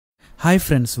Hi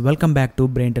friends, welcome back to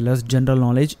Braintellers General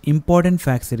Knowledge Important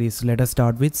Fact Series. Let us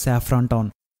start with Saffron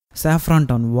Town. Saffron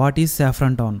Town. What is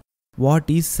Saffron Town? What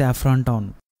is Saffron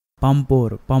Town?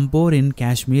 Pampore. Pampore in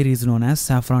Kashmir is known as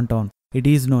Saffron Town. It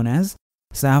is known as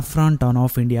Saffron Town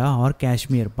of India or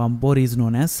Kashmir. Pampore is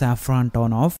known as Saffron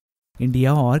Town of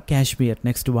India or Kashmir.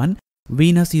 Next one.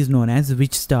 Venus is known as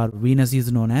which star? Venus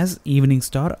is known as evening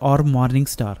star or morning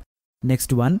star.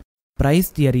 Next one. Price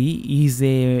theory is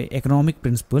a economic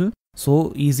principle.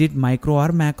 So, is it micro or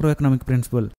macroeconomic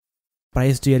principle?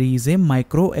 Price theory is a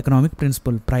microeconomic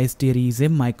principle. Price theory is a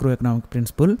microeconomic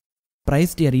principle.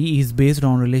 Price theory is based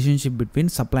on relationship between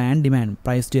supply and demand.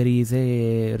 Price theory is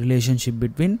a relationship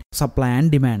between supply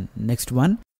and demand. Next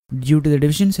one. Due to the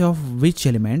deficiency of which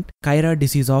element, Chiari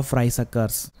disease of rice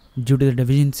occurs? Due to the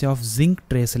deficiency of zinc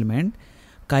trace element,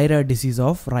 Chiari disease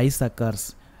of rice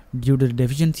occurs. Due to the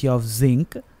deficiency of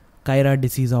zinc, Chiari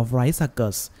disease of rice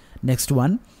occurs. Next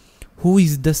one. Who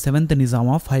is the 7th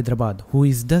Nizam of Hyderabad? Who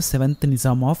is the 7th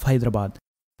Nizam of Hyderabad?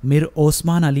 Mir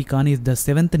Osman Ali Khan is the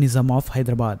 7th Nizam of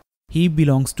Hyderabad. He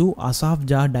belongs to Asaf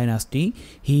Jah dynasty.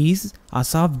 He is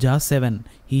Asaf Jah 7.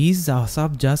 He is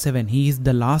Asaf Jah 7. He is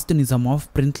the last Nizam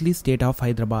of princely state of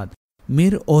Hyderabad.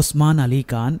 Mir Osman Ali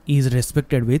Khan is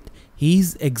respected with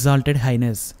His Exalted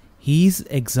Highness. His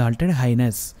Exalted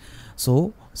Highness.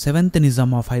 So, 7th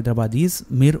Nizam of Hyderabad is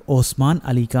Mir Osman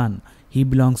Ali Khan. He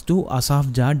belongs to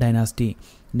Asaf Jah dynasty.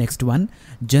 Next one.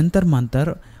 Jantar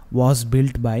Mantar was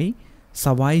built by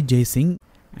Sawai Jai Singh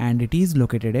and it is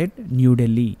located at New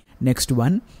Delhi. Next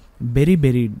one.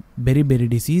 Beriberi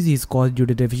disease is caused due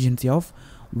to deficiency of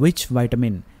which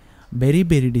vitamin?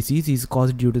 Beriberi disease is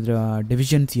caused due to the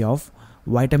deficiency of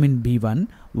vitamin B1.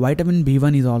 Vitamin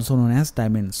B1 is also known as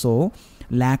thiamine. So,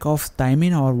 lack of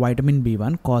thiamine or vitamin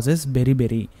B1 causes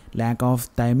beriberi. Lack of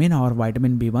thiamine or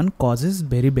vitamin B1 causes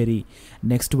beriberi.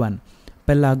 Next one.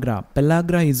 Pellagra.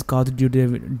 Pellagra is caused due to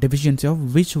the deficiency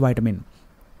of which vitamin?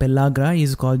 Pellagra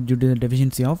is caused due to the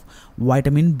deficiency of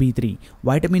vitamin B3.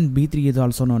 Vitamin B3 is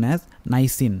also known as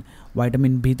niacin.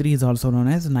 Vitamin B3 is also known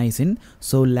as niacin.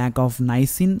 So, lack of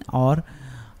niacin or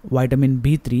vitamin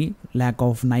B3, lack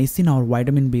of niacin or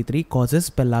vitamin B3 causes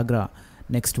pellagra.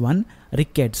 Next one.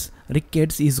 Rickets.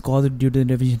 Rickets is caused due to the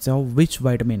deficiency of which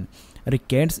vitamin?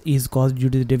 Rickets is caused due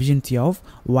to the deficiency of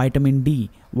vitamin D.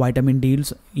 Vitamin D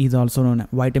is also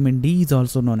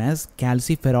known as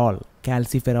calciferol.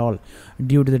 Calciferol.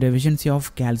 Due to the deficiency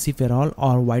of calciferol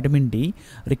or vitamin D,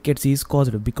 rickets is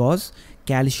caused because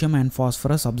calcium and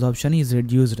phosphorus absorption is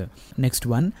reduced. Next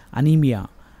one. Anemia.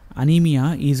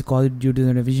 Anemia is caused due to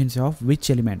the deficiency of which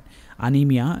element?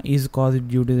 Anemia is caused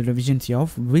due to the deficiency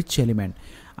of which element?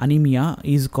 Anemia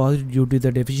is caused due to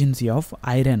the deficiency of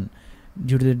iron.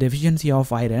 Due to the deficiency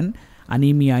of iron,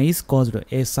 anemia is caused.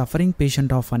 A suffering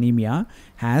patient of anemia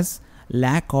has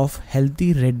lack of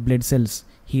healthy red blood cells.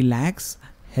 He lacks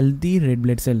healthy red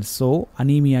blood cells. So,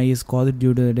 anemia is caused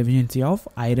due to the deficiency of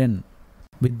iron.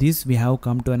 With this, we have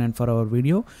come to an end for our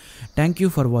video. Thank you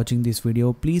for watching this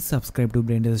video. Please subscribe to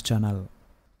Braintellers channel.